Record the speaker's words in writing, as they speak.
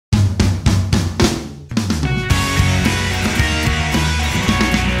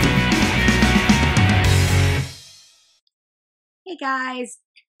Hey guys,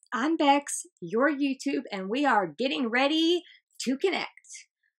 I'm Bex, your YouTube, and we are getting ready to connect.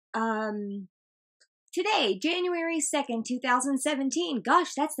 Today, January 2nd, 2017.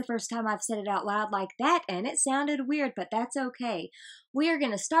 Gosh, that's the first time I've said it out loud like that, and it sounded weird, but that's okay. We are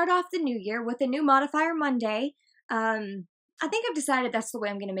going to start off the new year with a new Modifier Monday. I think I've decided that's the way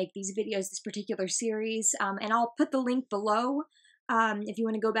I'm going to make these videos, this particular series, and I'll put the link below. If you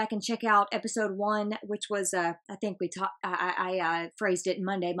want to go back and check out episode 1, which was, I think I phrased it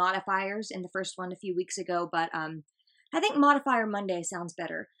Monday modifiers in the first one a few weeks ago, but I think Modifier Monday sounds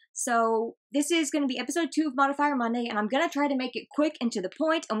better. So this is going to be episode 2 of Modifier Monday, and I'm going to try to make it quick and to the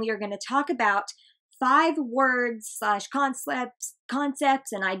point, and we are going to talk about 5 words /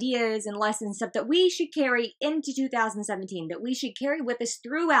 concepts and ideas and lessons, stuff that we should carry into 2017, that we should carry with us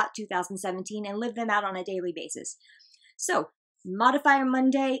throughout 2017 and live them out on a daily basis. So, Modifier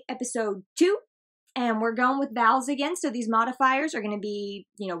Monday, episode 2, and we're going with vowels again. So these modifiers are going to be,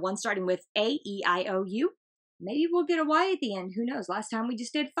 one starting with A, E, I, O, U. Maybe we'll get a Y at the end. Who knows? Last time we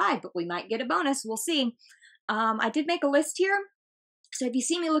just did 5, but we might get a bonus. We'll see. I did make a list here. So if you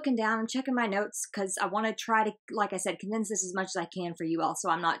see me looking down, I'm checking my notes because I want to try to, like I said, condense this as much as I can for you all. So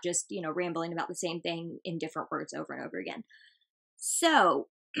I'm not just, rambling about the same thing in different words over and over again. So,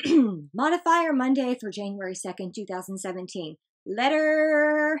 Modifier Monday for January 2nd, 2017.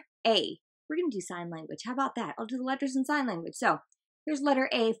 Letter A. We're going to do sign language. How about that? I'll do the letters in sign language. So, here's letter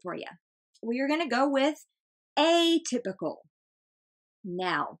A for you. We are going to go with atypical.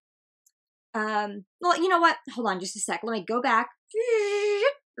 Now, well, you know what? Hold on just a sec. Let me go back.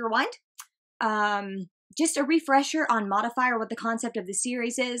 Rewind. Just a refresher on modifier, what the concept of the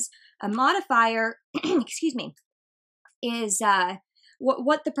series is. A modifier, excuse me, is,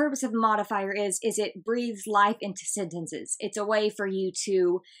 what the purpose of a modifier is it breathes life into sentences. It's a way for you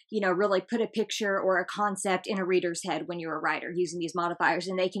to, really put a picture or a concept in a reader's head when you're a writer using these modifiers.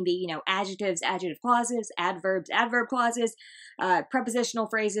 And they can be, adjectives, adjective clauses, adverbs, adverb clauses, prepositional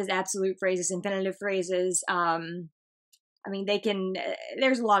phrases, absolute phrases, infinitive phrases. They can,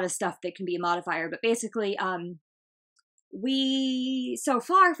 there's a lot of stuff that can be a modifier, but basically, we, so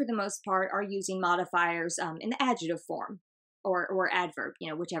far for the most part, are using modifiers in the adjective form. Or adverb,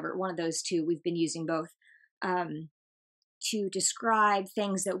 whichever one of those two. We've been using both to describe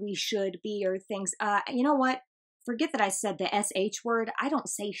things that we should be or things. You know what? Forget that I said the SH word. I don't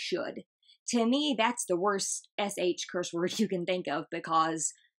say should. To me, that's the worst SH curse word you can think of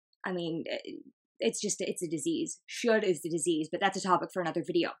because, it's a disease. Should is the disease, but that's a topic for another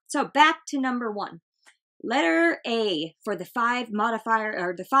video. So back to number 1. Letter A for the 5 modifier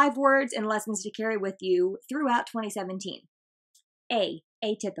or the 5 words and lessons to carry with you throughout 2017. A,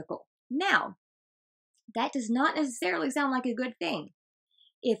 atypical. Now, that does not necessarily sound like a good thing.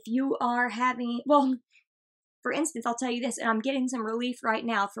 If you are having, well, for instance, I'll tell you this, and I'm getting some relief right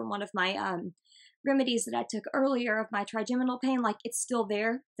now from one of my remedies that I took earlier of my trigeminal pain. Like, it's still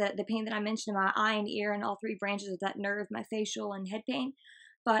there, the pain that I mentioned in my eye and ear and all 3 branches of that nerve, my facial and head pain.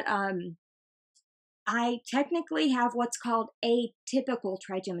 But I technically have what's called atypical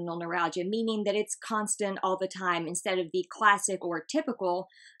trigeminal neuralgia, meaning that it's constant all the time instead of the classic or typical,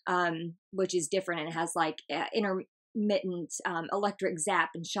 which is different and it has like intermittent electric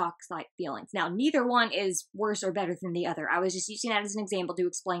zap and shock-like feelings. Now, neither one is worse or better than the other. I was just using that as an example to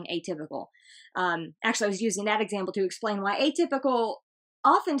explain atypical. Actually, I was using that example to explain why atypical,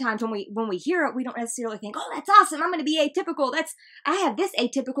 oftentimes when we hear it, we don't necessarily think, oh, that's awesome, I'm going to be atypical. I have this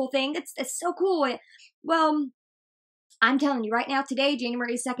atypical thing. That's so cool. Well, I'm telling you right now, today,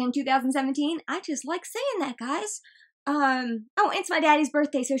 January 2nd, 2017, I just like saying that, guys. Oh, it's my daddy's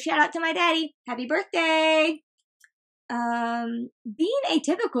birthday, so shout out to my daddy. Happy birthday. Being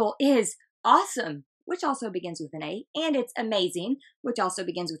atypical is awesome, which also begins with an A, and it's amazing, which also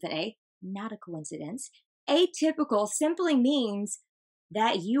begins with an A. Not a coincidence. Atypical simply means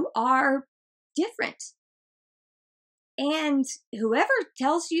that you are different. And whoever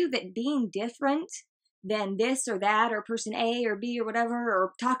tells you that being different than this or that or person A or B or whatever,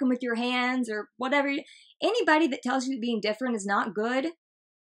 or talking with your hands or whatever, anybody that tells you that being different is not good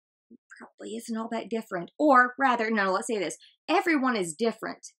probably isn't all that different. Or rather, no, let's say this. Everyone is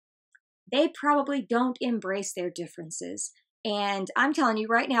different. They probably don't embrace their differences. And I'm telling you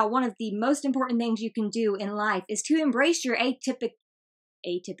right now, one of the most important things you can do in life is to embrace your atypicality,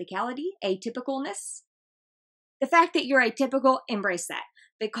 atypicalness. The fact that you're atypical, embrace that,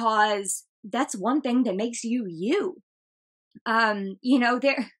 because that's one thing that makes you you.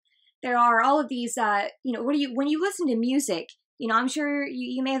 There are all of these, when you listen to music, I'm sure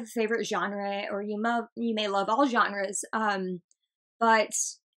you may have a favorite genre, or you may love all genres, but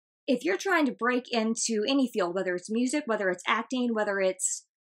if you're trying to break into any field, whether it's music, whether it's acting, whether it's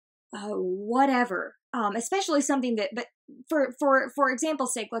whatever, especially something that, but for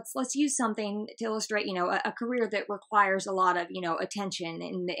example's sake, let's use something to illustrate, a career that requires a lot of, attention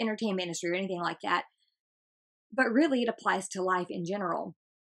in the entertainment industry or anything like that. But really, it applies to life in general.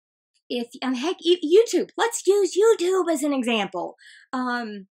 If heck, YouTube. Let's use YouTube as an example.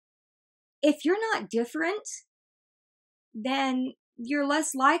 If you're not different, then you're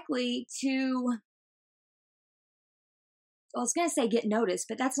less likely to, I was going to say get noticed,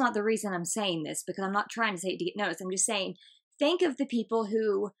 but that's not the reason I'm saying this, because I'm not trying to say it to get noticed. I'm just saying, think of the people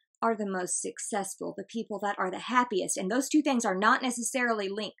who are the most successful, the people that are the happiest. And those two things are not necessarily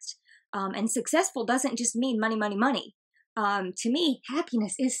linked. And successful doesn't just mean money, money, money. To me,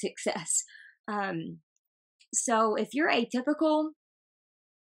 happiness is success. So if you're atypical,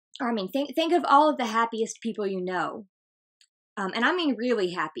 or think of all of the happiest people you know. And I mean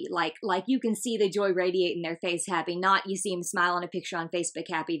really happy, like you can see the joy radiate in their face happy, not you see them smile on a picture on Facebook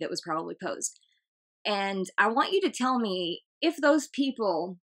happy that was probably posed. And I want you to tell me if those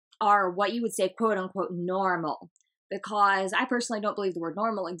people are what you would say, quote unquote, normal. Because I personally don't believe the word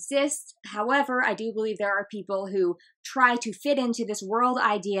normal exists. However, I do believe there are people who try to fit into this world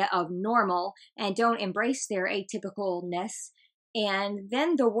idea of normal and don't embrace their atypicalness. And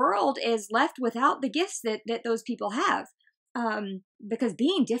then the world is left without the gifts that those people have. Because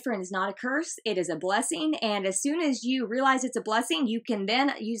being different is not a curse, it is a blessing. And as soon as you realize it's a blessing, you can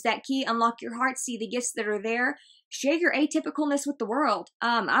then use that key, unlock your heart, see the gifts that are there, share your atypicalness with the world.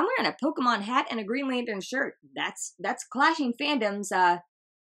 I'm wearing a Pokemon hat and a Green Lantern shirt. That's clashing fandoms,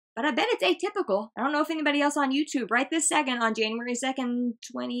 but I bet it's atypical. I don't know if anybody else on YouTube right this second on January 2nd,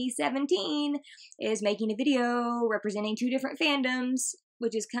 2017 is making a video representing two different fandoms,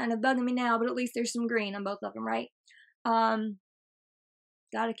 which is kind of bugging me now, but at least there's some green on both of them, right?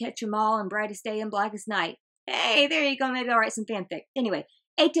 Gotta catch them all in brightest day and blackest night. Hey, there you go. Maybe I'll write some fanfic. Anyway,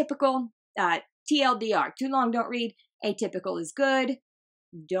 atypical, TLDR. Too long, don't read. Atypical is good.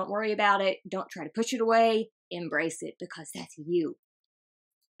 Don't worry about it. Don't try to push it away. Embrace it because that's you.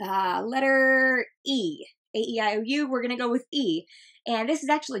 Letter E. A-E-I-O-U. We're going to go with E. And this is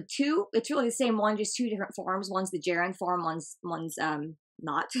actually two. It's really the same one, just two different forms. One's the gerund form. One's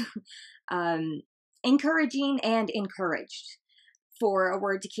not. Encouraging and encouraged for a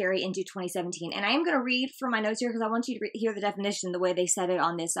word to carry into 2017. And I am going to read from my notes here because I want you to hear the definition the way they said it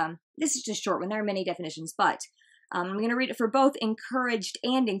on this. This is just short one. There are many definitions, but I'm going to read it for both encouraged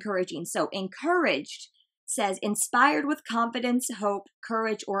and encouraging. So encouraged says inspired with confidence, hope,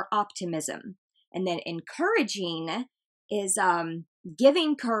 courage, or optimism. And then encouraging is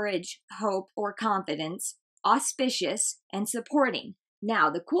giving courage, hope, or confidence, auspicious, and supporting. Now,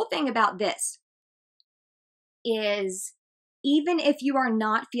 the cool thing about this is even if you are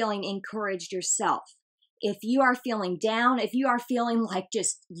not feeling encouraged yourself, if you are feeling down, if you are feeling like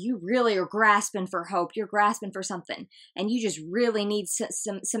just you really are grasping for hope, you're grasping for something, and you just really need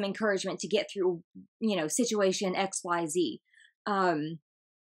some encouragement to get through, situation XYZ.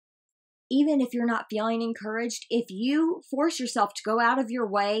 Even if you're not feeling encouraged, if you force yourself to go out of your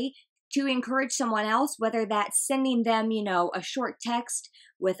way to encourage someone else, whether that's sending them, a short text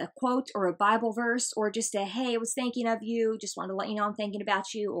with a quote or a Bible verse, or just a, hey, I was thinking of you, just wanted to let you know I'm thinking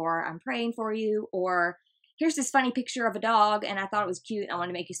about you, or I'm praying for you, or here's this funny picture of a dog and I thought it was cute and I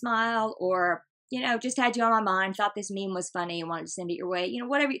wanted to make you smile, or, just had you on my mind, thought this meme was funny and wanted to send it your way,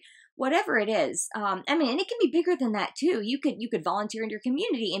 whatever it is. And it can be bigger than that too. You could volunteer in your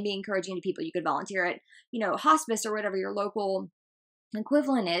community and be encouraging to people. You could volunteer at, hospice or whatever your local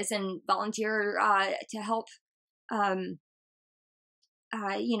equivalent is, and volunteer to help to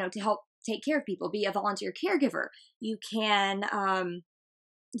help take care of people, be a volunteer caregiver. You can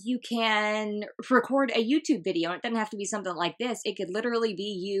record a YouTube video. It doesn't have to be something like this. It could literally be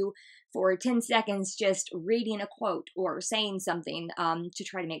you for 10 seconds just reading a quote or saying something to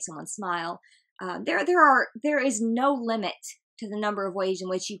try to make someone smile. There is no limit to the number of ways in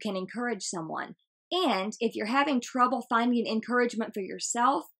which you can encourage someone. And if you're having trouble finding encouragement for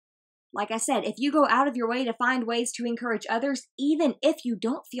yourself, like I said, if you go out of your way to find ways to encourage others, even if you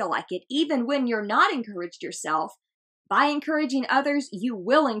don't feel like it, even when you're not encouraged yourself, by encouraging others, you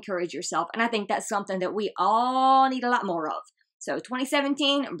will encourage yourself. And I think that's something that we all need a lot more of. So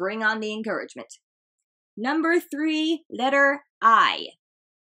 2017, bring on the encouragement. Number 3, letter I.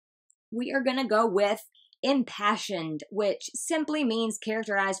 We are going to go with impassioned, which simply means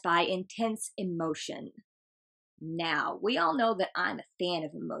characterized by intense emotion. now. We all know that I'm a fan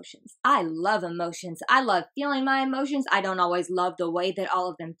of emotions. I love emotions. I love feeling my emotions. I don't always love the way that all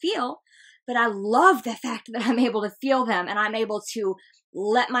of them feel, but I love the fact that I'm able to feel them and I'm able to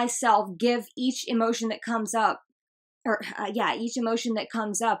let myself give each emotion that comes up, each emotion that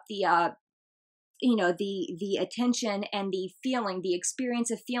comes up, the attention and the feeling, the experience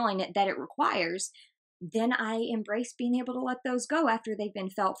of feeling it that it requires. Then I embrace being able to let those go after they've been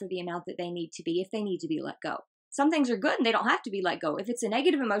felt for the amount that they need to be, if they need to be let go. Some things are good and they don't have to be let go. If it's a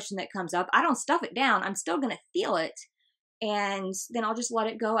negative emotion that comes up, I don't stuff it down. I'm still going to feel it. And then I'll just let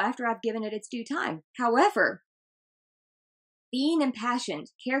it go after I've given it its due time. However, being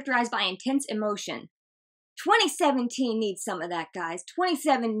impassioned, characterized by intense emotion, 2017 needs some of that, guys.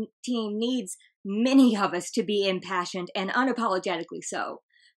 2017 needs many of us to be impassioned, and unapologetically so.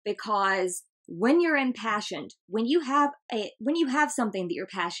 Because when you're impassioned, when you have something that you're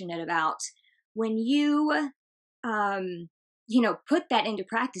passionate about, when you put that into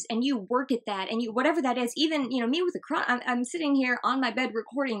practice and you work at that, and you, whatever that is, even, me with I'm sitting here on my bed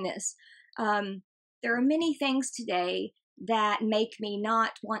recording this. There are many things today that make me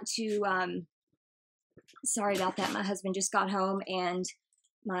not want to, sorry about that. My husband just got home and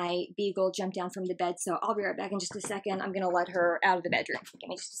my beagle jumped down from the bed. So I'll be right back in just a second. I'm going to let her out of the bedroom. Give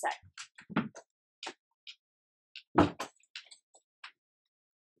me just a sec.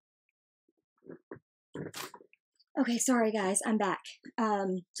 Okay, sorry guys, I'm back.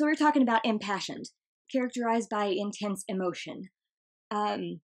 So we're talking about impassioned, characterized by intense emotion.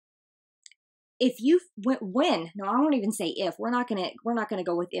 If you, no, I won't even say if. We're not gonna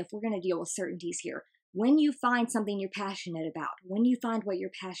go with if. We're gonna deal with certainties here. When you find something you're passionate about, when you find what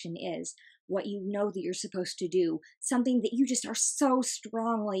your passion is, what you know that you're supposed to do, something that you just are so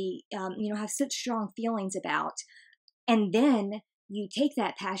strongly, have such strong feelings about, and then you take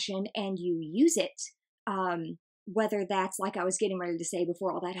that passion and you use it, whether that's like I was getting ready to say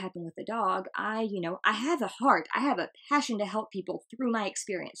before all that happened with the dog, I have a heart, I have a passion to help people through my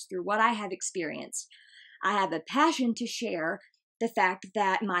experience, through what I have experienced. I have a passion to share the fact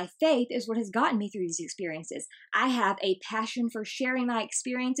that my faith is what has gotten me through these experiences. I have a passion for sharing my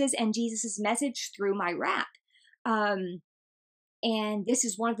experiences and Jesus's message through my rap. And this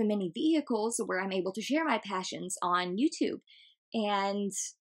is one of the many vehicles where I'm able to share my passions on YouTube. And,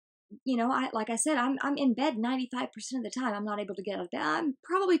 like I said, I'm in bed 95% of the time. I'm not able to get out of bed. I'm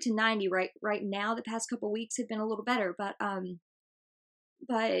probably to 90 right now. The past couple of weeks have been a little better, but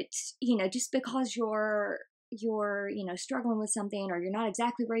just because you're struggling with something, or you're not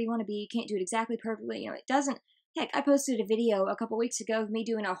exactly where you want to be, you can't do it exactly perfectly, it doesn't. Heck, I posted a video a couple weeks ago of me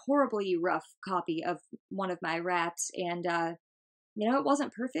doing a horribly rough copy of one of my raps, and it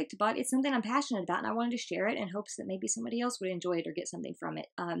wasn't perfect, but it's something I'm passionate about, and I wanted to share it in hopes that maybe somebody else would enjoy it or get something from it.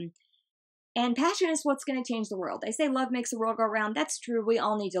 And passion is what's going to change the world. They say love makes the world go round. That's true. We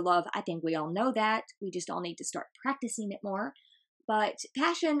all need to love. I think we all know that. We just all need to start practicing it more. But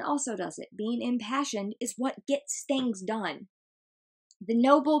passion also does it. Being impassioned is what gets things done. The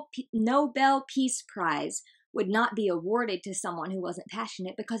Nobel Peace Prize would not be awarded to someone who wasn't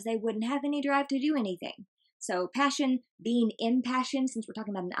passionate, because they wouldn't have any drive to do anything. So passion, being impassioned, since we're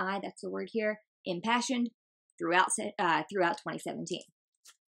talking about an I, that's the word here, impassioned throughout 2017.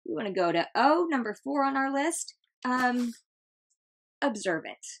 We want to go to O, number 4 on our list,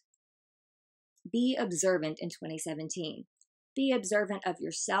 observant. Be observant in 2017. Be observant of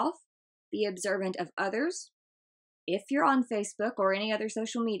yourself. Be observant of others. If you're on Facebook or any other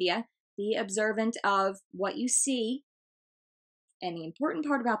social media, be observant of what you see. And the important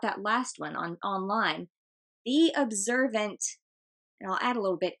part about that last one online, be observant, and I'll add a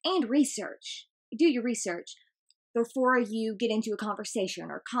little bit, and research. Do your research before you get into a conversation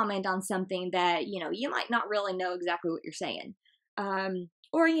or comment on something that, you might not really know exactly what you're saying.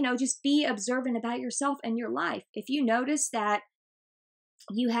 Or, just be observant about yourself and your life. If you notice that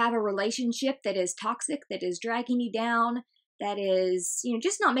you have a relationship that is toxic, that is dragging you down, that is,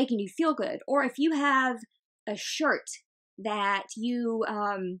 just not making you feel good, or if you have a shirt that you,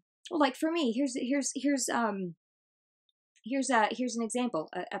 like for me, here's an example,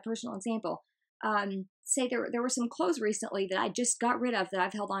 a personal example. Say there were some clothes recently that I just got rid of that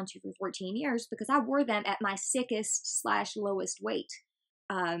I've held on to for 14 years because I wore them at my sickest/lowest weight.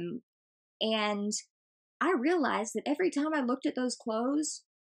 And I realized that every time I looked at those clothes,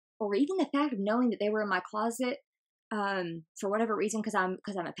 or even the fact of knowing that they were in my closet, for whatever reason, because I'm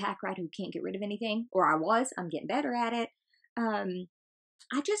a pack rat who can't get rid of anything, or I'm getting better at it.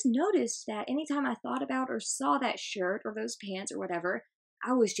 I just noticed that anytime I thought about or saw that shirt or those pants or whatever,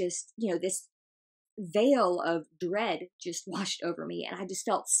 I was just, this veil of dread just washed over me, and I just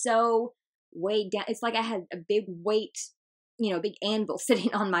felt so weighed down. It's like I had a big weight, big anvil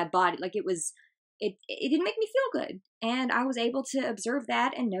sitting on my body. Like it didn't make me feel good. And I was able to observe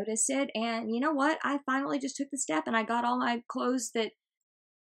that and notice it. And you know what? I finally just took the step and I got all my clothes that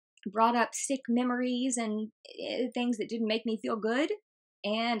brought up sick memories and things that didn't make me feel good.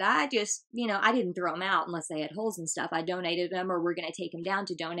 And I just, I didn't throw them out unless they had holes and stuff. I donated them, or we're going to take them down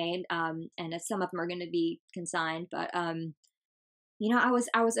to donate. And some of them are going to be consigned. But, I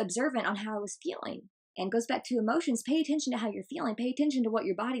was observant on how I was feeling. And it goes back to emotions. Pay attention to how you're feeling. Pay attention to what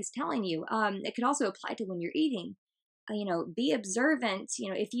your body's telling you. It could also apply to when you're eating. Be observant.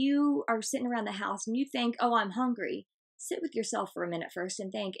 If you are sitting around the house and you think, oh, I'm hungry, sit with yourself for a minute first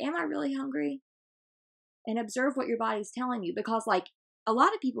and think, am I really hungry? And observe what your body's telling you. Because a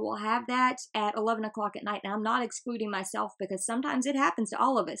lot of people will have that at 11 o'clock at night. And I'm not excluding myself, because sometimes it happens to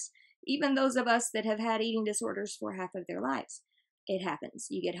all of us. Even those of us that have had eating disorders for half of their lives. It happens.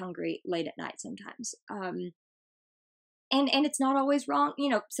 You get hungry late at night sometimes. And it's not always wrong.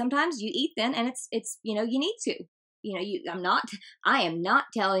 Sometimes you eat then, and it's you need to. I am not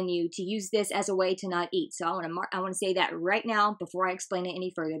telling you to use this as a way to not eat. So I want to say that right now before I explain it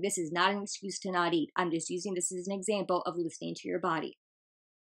any further. This is not an excuse to not eat. I'm just using this as an example of listening to your body.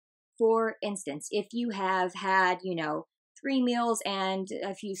 For instance, if you have had, 3 meals and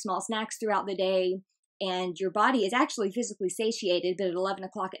a few small snacks throughout the day, and your body is actually physically satiated, but at 11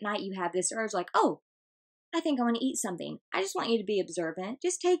 o'clock at night you have this urge like, oh, I think I want to eat something. I just want you to be observant.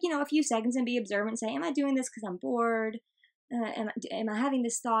 Just take, a few seconds and be observant and say, am I doing this because I'm bored? Am I having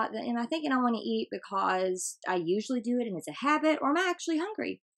this thought? Am I thinking I want to eat because I usually do it and it's a habit? Or am I actually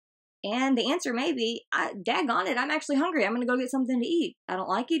hungry? And the answer may be, daggone it, I'm actually hungry. I'm going to go get something to eat. I don't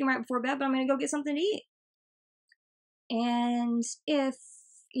like eating right before bed, but I'm going to go get something to eat. And if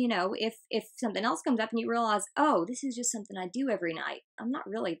something else comes up and you realize, oh, this is just something I do every night, I'm not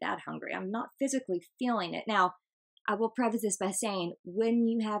really that hungry. I'm not physically feeling it. Now, I will preface this by saying, when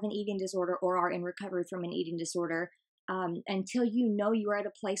you have an eating disorder or are in recovery from an eating disorder, until you are at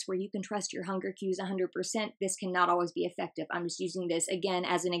a place where you can trust your hunger cues 100%, this cannot always be effective. I'm just using this again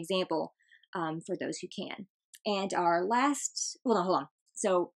as an example for those who can. And our last, hold on.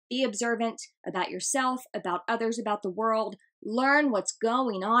 So be observant about yourself, about others, about the world. Learn what's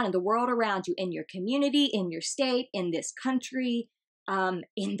going on in the world around you, in your community, in your state, in this country,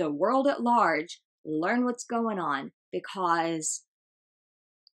 in the world at large. Learn what's going on, because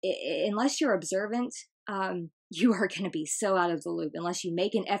unless you're observant, you are going to be so out of the loop unless you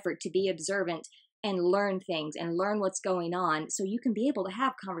make an effort to be observant and learn things and learn what's going on, so you can be able to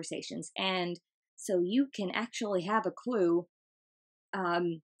have conversations, and so you can actually have a clue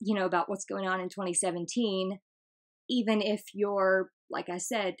about what's going on in 2017, even if you're, like I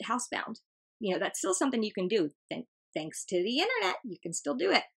said, housebound. That's still something you can do. Thanks to the internet, you can still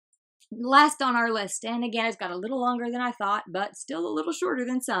do it. Last on our list, and again, it's got a little longer than I thought, but still a little shorter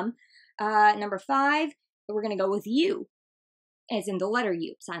than some. Number 5, we're going to go with U, as in the letter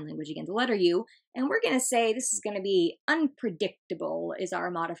U, sign language again, the letter U. And we're going to say this is going to be unpredictable is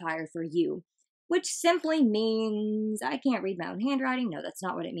our modifier for U, which simply means, I can't read my own handwriting. No, that's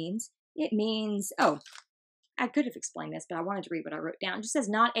not what it means. It means, I could have explained this, but I wanted to read what I wrote down. It just says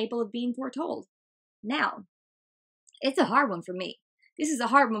not able of being foretold. Now, it's a hard one for me. This is a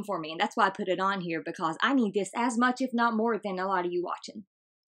hard one for me, and that's why I put it on here, because I need this as much, if not more, than a lot of you watching.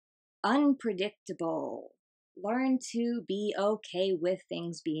 Unpredictable. Learn to be okay with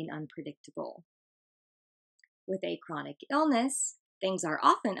things being unpredictable. With a chronic illness, things are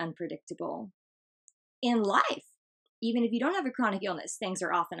often unpredictable. In life, even if you don't have a chronic illness, things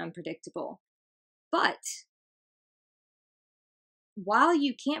are often unpredictable. But while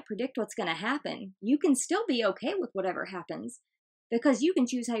you can't predict what's going to happen, you can still be okay with whatever happens, because you can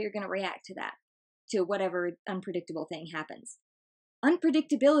choose how you're going to react to that, to whatever unpredictable thing happens.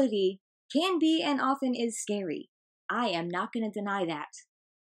 Unpredictability can be and often is scary. I am not going to deny that.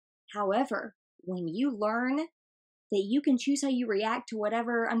 However, when you learn that you can choose how you react to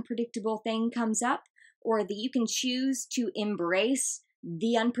whatever unpredictable thing comes up, or that you can choose to embrace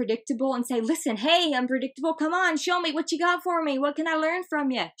the unpredictable and say, listen, hey, unpredictable, come on, show me what you got for me. What can I learn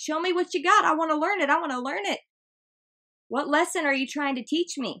from you? Show me what you got. I want to learn it. I want to learn it. What lesson are you trying to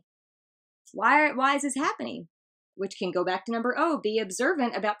teach me? Why is this happening? Which can go back to number O, be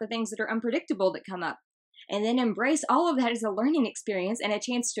observant about the things that are unpredictable that come up. And then embrace all of that as a learning experience and a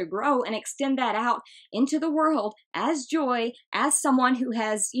chance to grow and extend that out into the world as joy, as someone who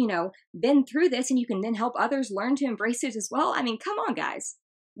has, been through this, and you can then help others learn to embrace it as well. I mean, come on, guys.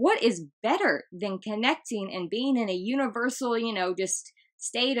 What is better than connecting and being in a universal, just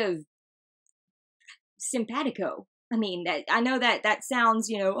state of simpatico I mean, I know that sounds,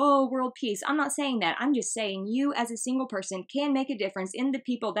 oh, world peace. I'm not saying that. I'm just saying you as a single person can make a difference in the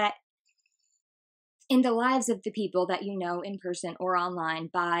lives of the people that you know in person or online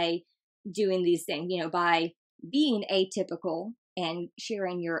by doing these things, by being atypical and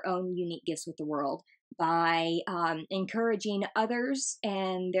sharing your own unique gifts with the world, by encouraging others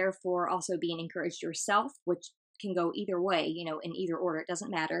and therefore also being encouraged yourself, which can go either way, in either order, it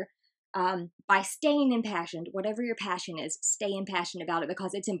doesn't matter. By staying impassioned, whatever your passion is, stay impassioned about it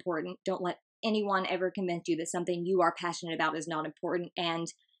because it's important. Don't let anyone ever convince you that something you are passionate about is not important.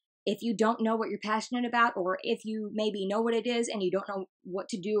 And if you don't know what you're passionate about, or if you maybe know what it is and you don't know what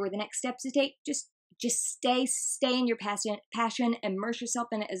to do or the next steps to take, just stay in your passion, immerse yourself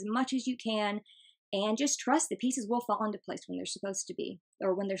in it as much as you can, and just trust the pieces will fall into place when they're supposed to be,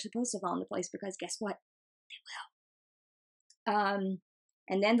 or when they're supposed to fall into place, because guess what? They will.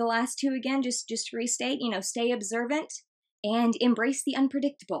 And then the last two again, just to restate, stay observant and embrace the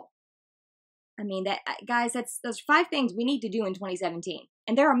unpredictable. I mean, guys, those 5 things we need to do in 2017.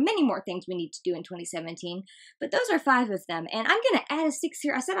 And there are many more things we need to do in 2017, but those are 5 of them. And I'm going to add a 6th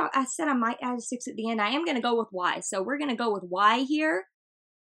here. I said I might add a 6th at the end. I am going to go with Y. So we're going to go with Y here.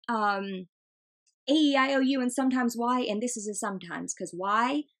 A-E-I-O-U and sometimes Y, and this is a sometimes, because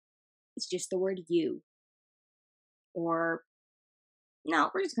Y is just the word you. Or, no,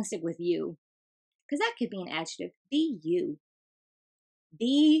 we're just going to stick with you, because that could be an adjective. Be you.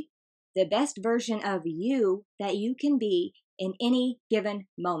 Be the best version of you that you can be in any given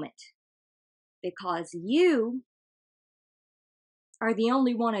moment. Because you are the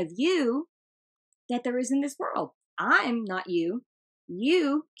only one of you that there is in this world. I'm not you.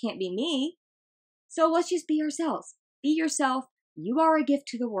 You can't be me. So let's just be ourselves. Be yourself. You are a gift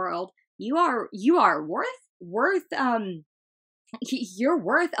to the world. You are you're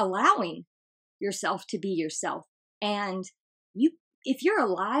worth allowing yourself to be yourself. And if you're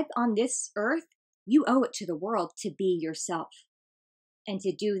alive on this earth, you owe it to the world to be yourself and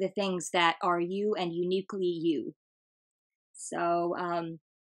to do the things that are you and uniquely you. So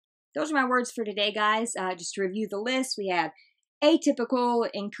those are my words for today, guys. Just to review the list, we have atypical,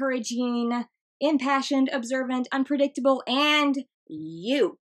 encouraging, impassioned, observant, unpredictable, and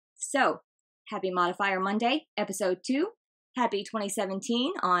you. So happy Modifier Monday, episode 2. Happy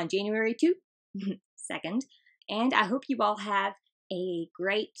 2017 on January 2nd. And I hope you all have a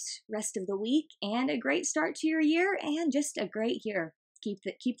great rest of the week and a great start to your year and just a great year. Keep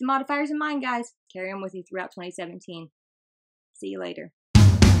the modifiers in mind, guys. Carry them with you throughout 2017. See you later.